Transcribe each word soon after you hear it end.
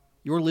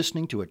You're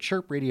listening to a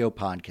Chirp Radio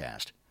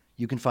podcast.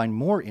 You can find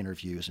more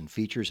interviews and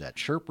features at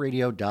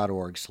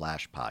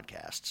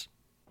chirpradio.org/podcasts.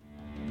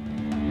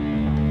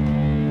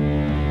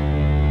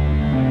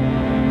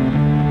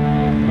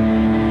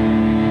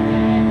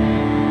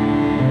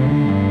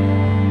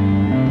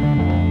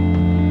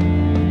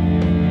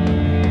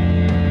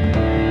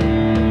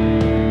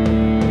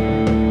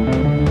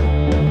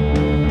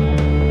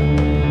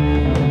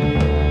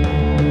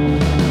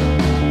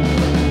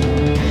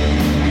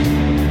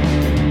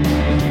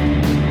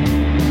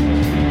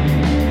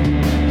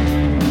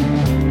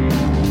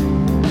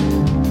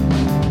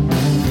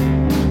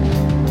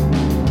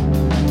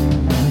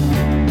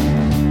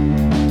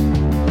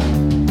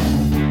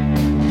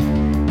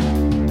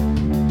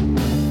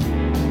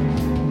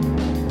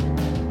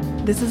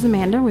 This is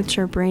Amanda with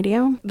Chirp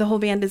Radio. The whole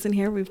band isn't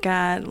here. We've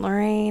got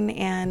Lorraine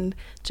and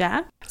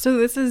Jack. So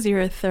this is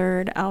your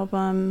third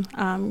album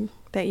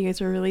that you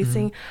guys are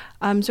releasing.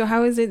 Mm-hmm. So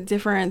how is it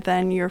different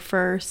than your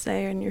first,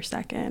 say, and your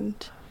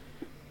second?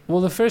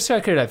 Well, the first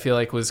record I feel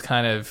like was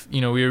kind of,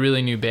 we were a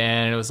really new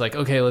band. And it was like,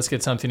 okay, let's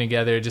get something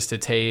together just to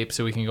tape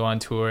so we can go on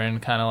tour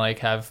and kind of like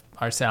have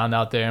our sound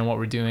out there and what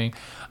we're doing.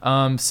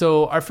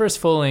 So our first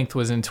full length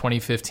was in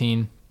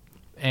 2015.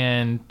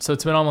 And so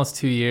it's been almost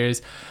 2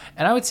 years.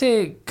 And I would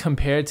say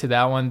compared to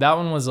that one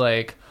was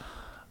like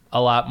a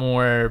lot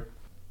more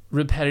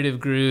repetitive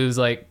grooves,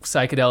 like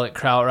psychedelic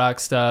krautrock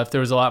stuff.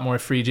 There was a lot more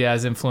free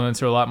jazz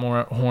influence, or a lot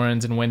more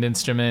horns and wind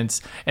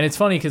instruments. And it's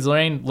funny because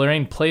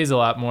Lorraine plays a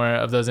lot more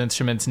of those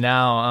instruments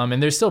now,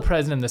 and they're still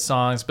present in the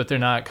songs, but they're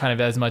not kind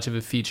of as much of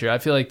a feature. I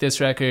feel like this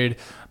record,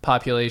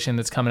 Population,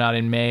 that's coming out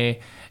in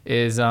May,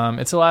 is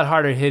it's a lot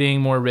harder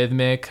hitting, more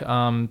rhythmic.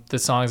 The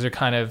songs are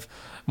kind of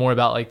more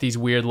about like these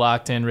weird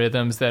locked in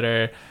rhythms that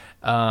are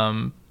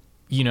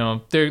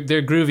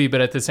they're groovy,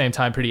 but at the same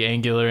time pretty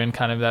angular and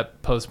kind of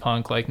that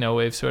post-punk, like no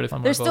wave sort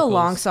of. They're still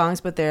long songs,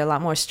 but they're a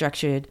lot more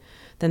structured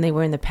than they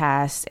were in the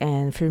past.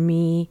 And for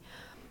me,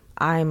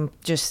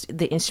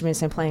 the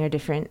instruments I'm playing are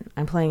different.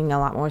 I'm playing a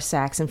lot more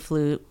sax and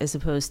flute as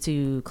opposed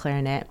to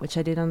clarinet, which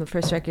I did on the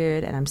first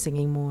record, and I'm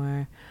singing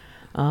more.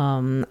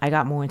 I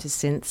got more into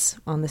synths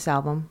on this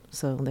album,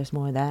 so there's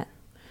more of that.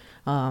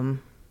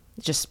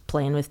 Just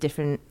playing with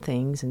different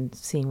things and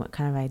seeing what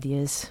kind of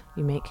ideas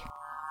you make.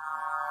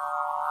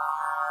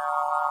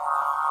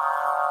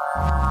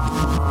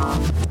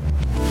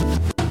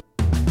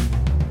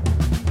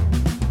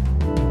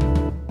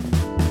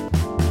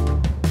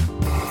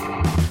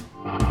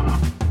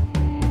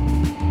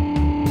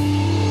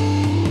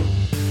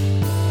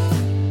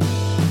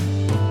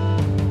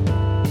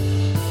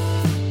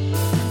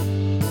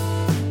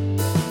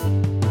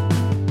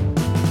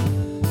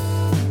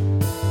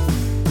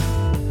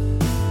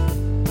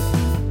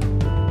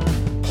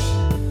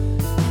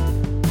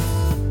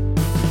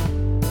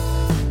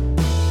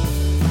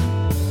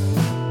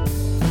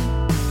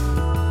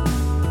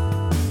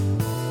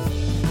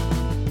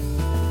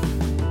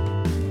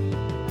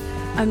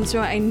 So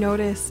I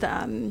noticed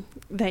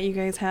that you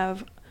guys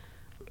have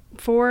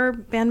 4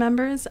 band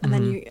members, and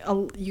then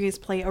you guys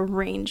play a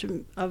range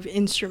of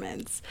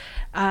instruments.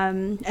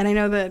 And I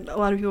know that a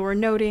lot of people were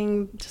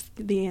noting just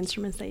the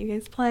instruments that you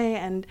guys play.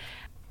 And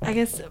I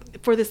guess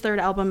for this third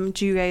album,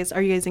 are you guys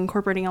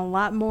incorporating a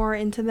lot more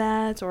into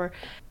that, or?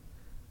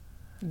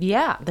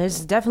 Yeah,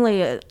 there's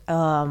definitely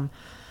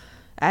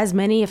as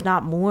many, if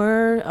not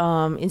more,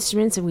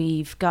 instruments, and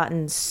we've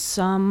gotten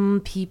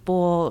some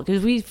people,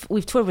 because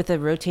we've toured with a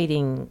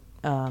rotating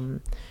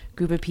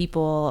group of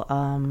people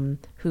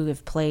who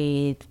have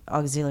played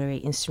auxiliary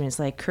instruments.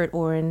 Like Kurt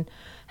Oren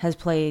has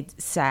played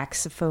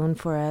saxophone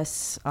for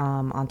us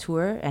on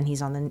tour, and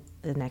he's on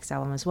the next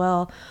album as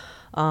well.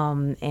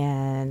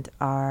 And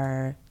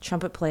our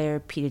trumpet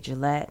player Peter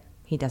Gillette,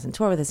 he doesn't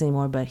tour with us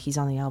anymore, but he's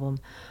on the album.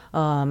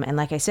 And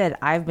like I said,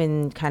 I've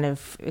been kind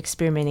of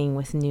experimenting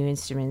with new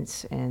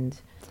instruments, and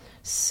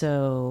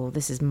so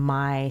this is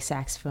my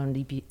saxophone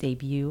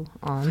debut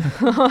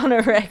on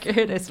a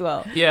record as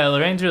well. Yeah,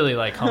 Lorraine's really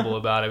like humble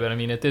about it, but I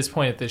mean, at this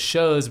point at the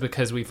shows,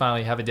 because we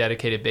finally have a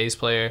dedicated bass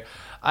player,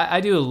 I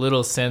do a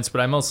little synths,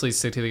 but I mostly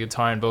stick to the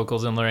guitar and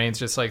vocals, and Lorraine's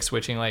just like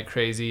switching like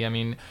crazy. I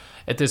mean,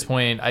 at this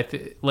point,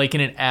 like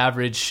in an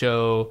average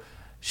show,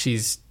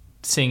 she's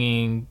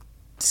singing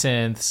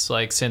synths,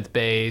 like synth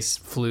bass,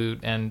 flute,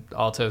 and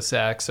alto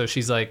sax. So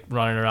she's like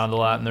running around a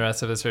lot, and the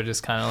rest of us are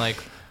just kind of like,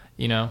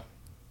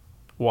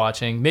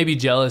 watching, maybe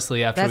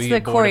jealously after we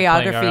get bored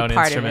of playing our own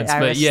instruments.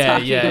 But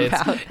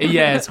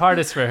it's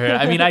hardest for her.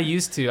 I mean, I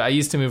used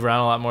to move around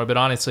a lot more, but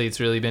honestly,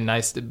 it's really been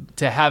nice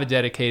to have a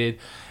dedicated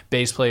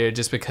bass player,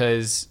 just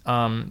because,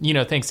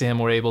 thanks to him,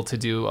 we're able to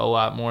do a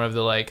lot more of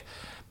the like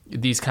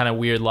these kind of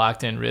weird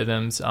locked in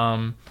rhythms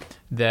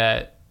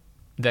that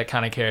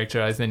kind of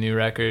characterize the new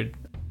record.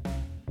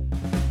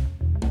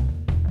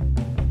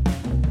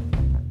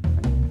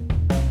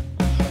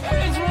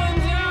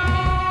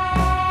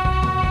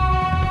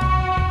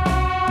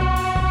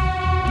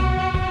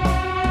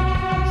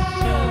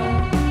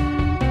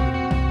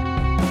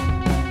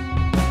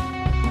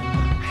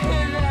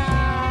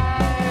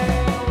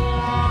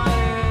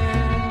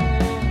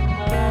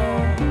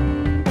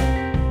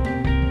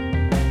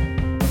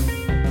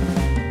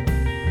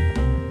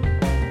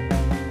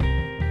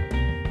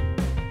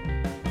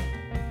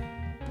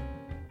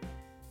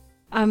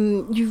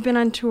 You've been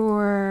on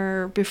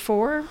tour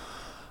before?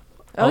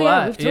 Oh, A yeah,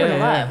 lot. we've toured Yeah, a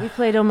lot. yeah. We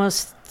played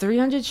almost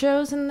 300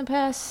 shows in the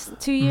past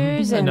 2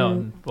 years. And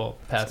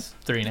Past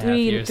 3.5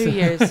 years. 3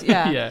 years,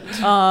 yeah.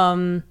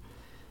 Yeah.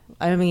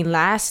 I mean,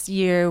 last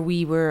year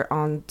we were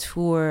on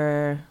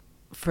tour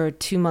for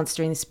 2 months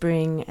during the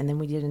spring, and then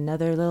we did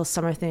another little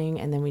summer thing,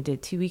 and then we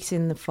did 2 weeks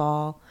in the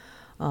fall.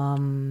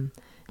 And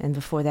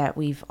before that,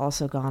 we've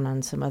also gone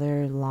on some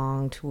other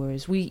long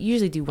tours. We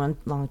usually do one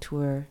long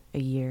tour a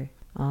year.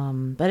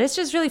 But it's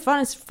just really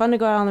fun. It's fun to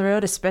go out on the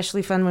road,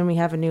 especially fun when we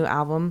have a new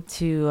album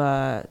to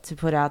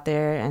put out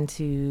there and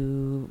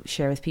to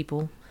share with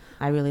people.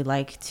 I really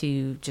like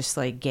to just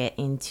like get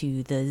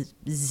into the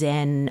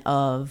zen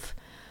of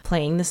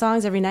playing the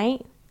songs every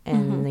night,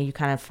 and then you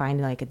kind of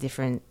find like a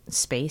different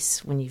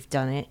space when you've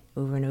done it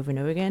over and over and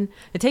over again.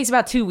 It takes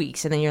about 2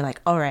 weeks, and then you're like,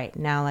 all right,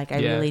 now like I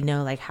really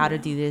know like how to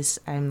do this.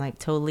 I'm like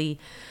totally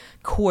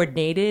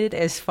coordinated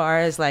as far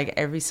as like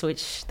every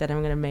switch that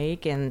I'm gonna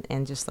make, and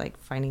just like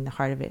finding the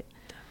heart of it.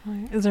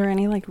 Is there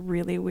any like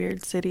really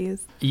weird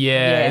cities?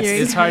 Yeah,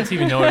 it's hard to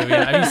even know where to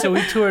begin. I mean, so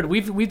we've toured.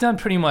 We've done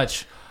pretty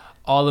much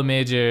all the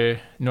major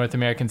North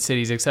American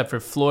cities except for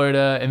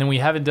Florida, and then we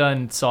haven't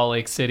done Salt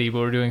Lake City, but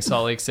we're doing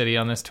Salt Lake City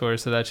on this tour,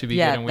 so that should be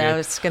getting weird. Yeah, that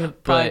was gonna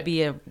probably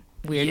be a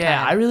weird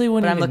time. I really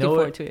wouldn't but I'm even looking know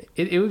forward to it.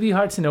 It would be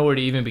hard to know where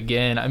to even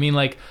begin. I mean,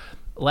 like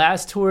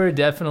last tour,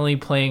 definitely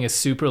playing a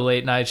super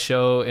late night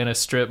show in a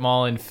strip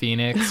mall in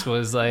Phoenix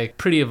was like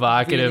pretty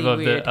evocative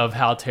Really of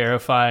how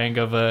terrifying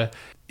of a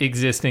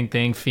existing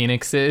thing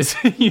Phoenix is.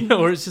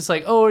 Where it's just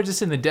like, oh, we're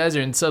just in the desert,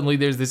 and suddenly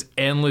there's this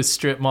endless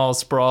strip mall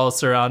sprawl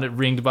surrounded,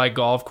 ringed by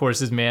golf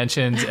courses,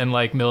 mansions, and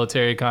like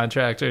military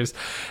contractors.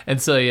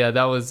 And so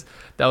that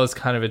was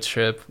kind of a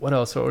trip. What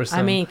else? What were some?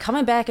 I mean,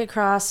 coming back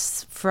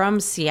across from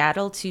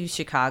Seattle to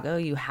Chicago,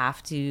 you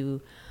have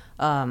to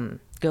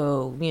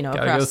go,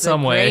 across the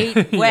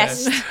Great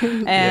West.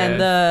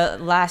 And the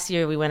last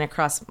year we went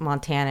across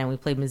Montana, and we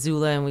played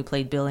Missoula, and we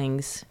played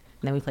Billings,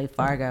 and then we played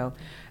Fargo.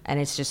 And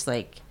it's just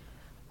like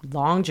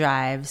long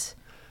drives,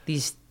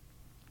 these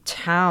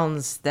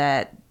towns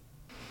that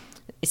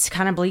it's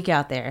kind of bleak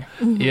out there.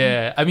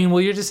 Yeah. I mean,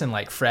 well, you're just in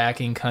like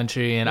fracking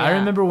country. And I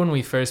remember when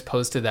we first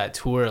posted that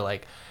tour,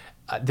 like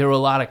there were a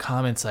lot of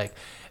comments like,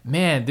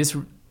 man,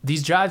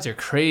 these drives are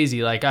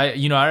crazy. Like I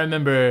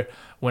remember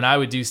when I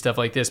would do stuff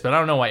like this, but I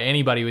don't know why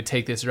anybody would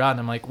take this route. And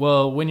I'm like,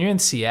 well, when you're in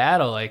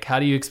Seattle, like how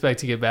do you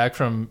expect to get back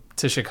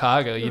to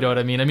Chicago? You know what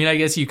I mean? I mean, I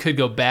guess you could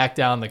go back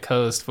down the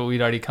coast, but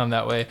we'd already come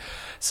that way.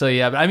 So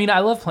yeah, but I mean, I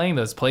love playing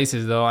those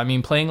places though. I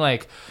mean, playing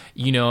like,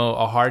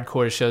 a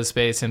hardcore show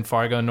space in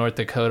Fargo, North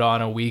Dakota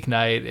on a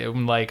weeknight,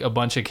 and like a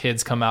bunch of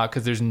kids come out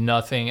because there's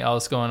nothing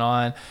else going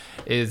on,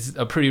 is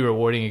a pretty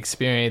rewarding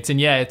experience.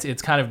 And yeah,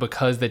 it's kind of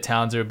because the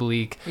towns are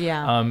bleak.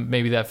 Yeah.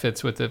 Maybe that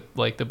fits with the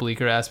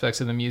bleaker aspects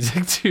of the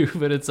music too.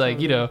 But it's like,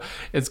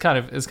 it's kind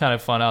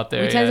of fun out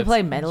there. We tend to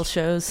play metal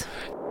shows.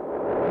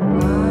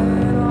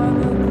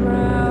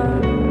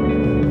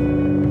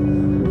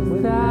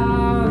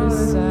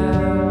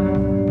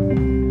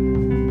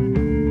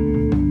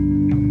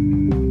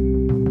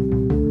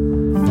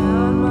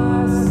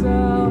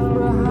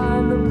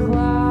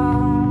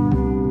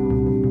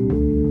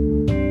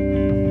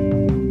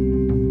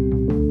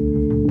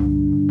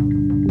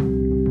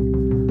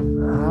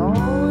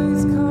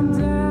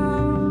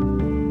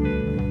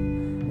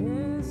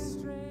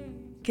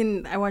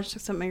 I watched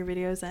some of your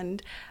videos,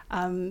 and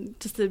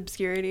just the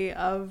obscurity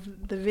of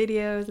the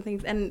videos and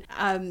things. And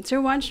so I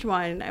watched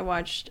one. I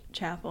watched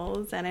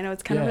Chapels, and I know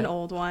it's kind of an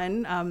old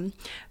one,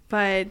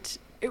 but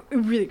it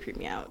really creeped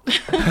me out.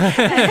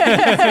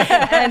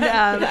 And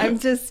I'm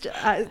just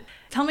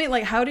tell me,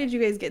 like, how did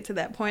you guys get to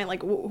that point?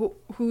 Like,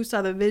 who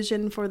saw the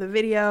vision for the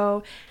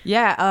video?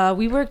 Yeah,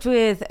 we worked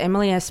with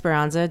Emily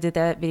Esperanza, did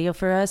that video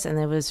for us, and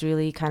it was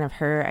really kind of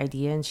her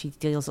idea, and she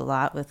deals a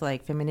lot with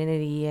like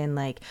femininity and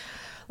like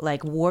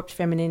warped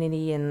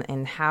femininity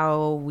and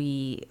how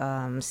we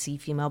see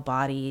female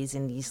bodies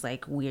in these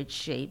like weird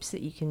shapes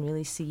that you can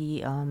really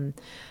see.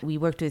 We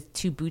worked with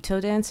 2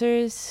 Buto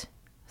dancers.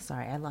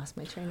 Sorry, I lost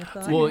my train of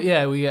thought. Well,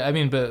 yeah,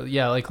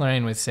 like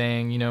Lorraine was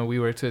saying, we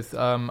worked with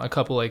a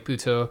couple like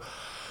Buto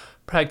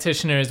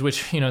practitioners,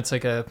 which, it's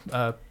like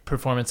a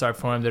performance art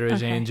form that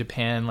originated in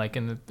Japan, like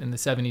in the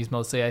 70s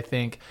mostly, I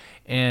think.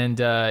 And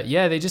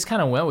they just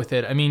kind of went with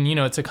it. I mean,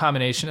 it's a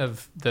combination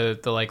of the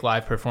like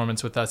live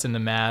performance with us in the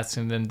masks,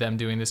 and then them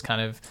doing this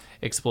kind of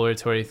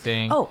exploratory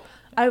thing. Oh,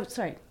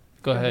 sorry.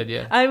 Go ahead,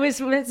 yeah. I was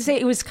meant to say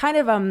it was kind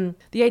of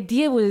the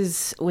idea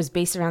was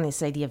based around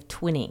this idea of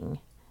twinning,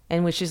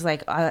 and which is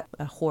like a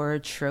horror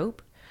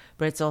trope,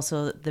 but it's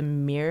also the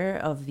mirror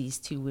of these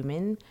 2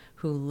 women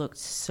who looked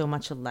so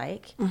much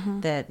alike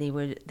that they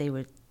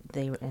were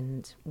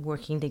and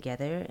working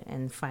together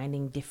and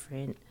finding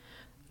different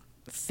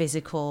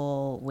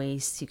physical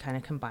ways to kind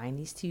of combine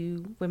these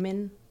 2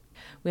 women.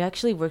 We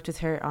actually worked with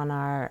her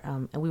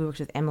on we worked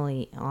with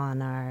Emily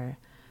on our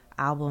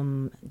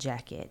album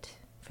jacket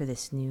for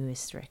this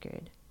newest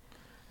record.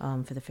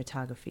 for the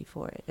photography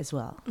for it as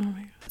well. Oh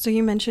my God. So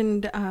you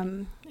mentioned,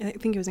 I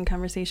think it was in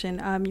conversation,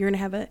 you're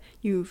going to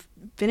you've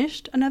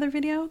finished another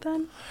video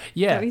then?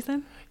 Yeah. Is that what you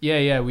said?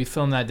 Yeah. We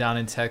filmed that down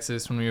in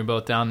Texas when we were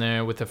both down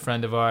there with a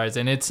friend of ours.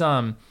 And it's,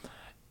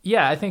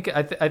 yeah, I think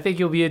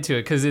you'll be into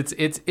it because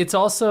it's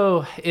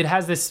also, it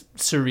has this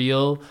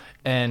surreal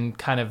and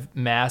kind of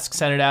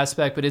mask-centered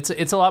aspect, but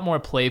it's a lot more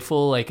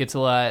playful. Like it's a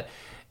lot,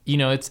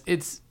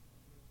 it's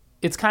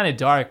kind of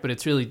dark, but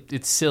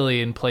it's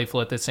silly and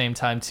playful at the same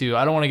time too.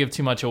 I don't want to give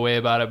too much away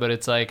about it, but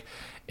it's like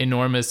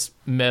enormous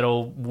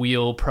metal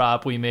wheel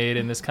prop we made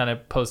in this kind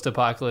of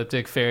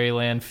post-apocalyptic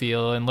fairyland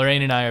feel, and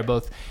Lorraine and I are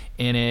both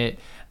in it.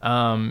 So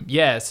I'm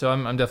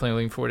definitely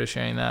looking forward to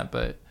sharing that,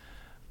 but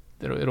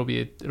it'll be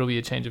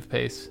a change of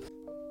pace.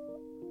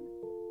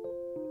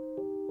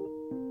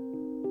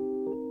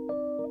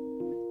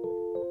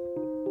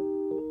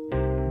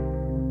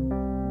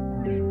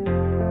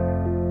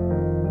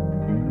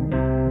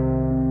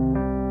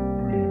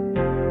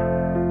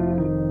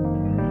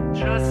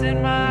 Trusting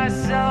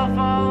myself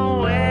all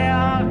the way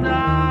off the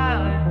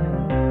island.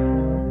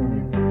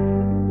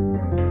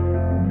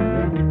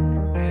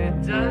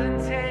 It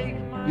doesn't take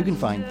much. You can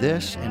find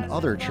this and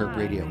other Chirp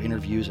Radio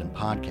interviews and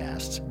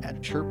podcasts at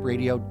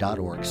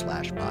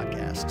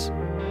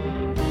chirpradio.org/podcasts.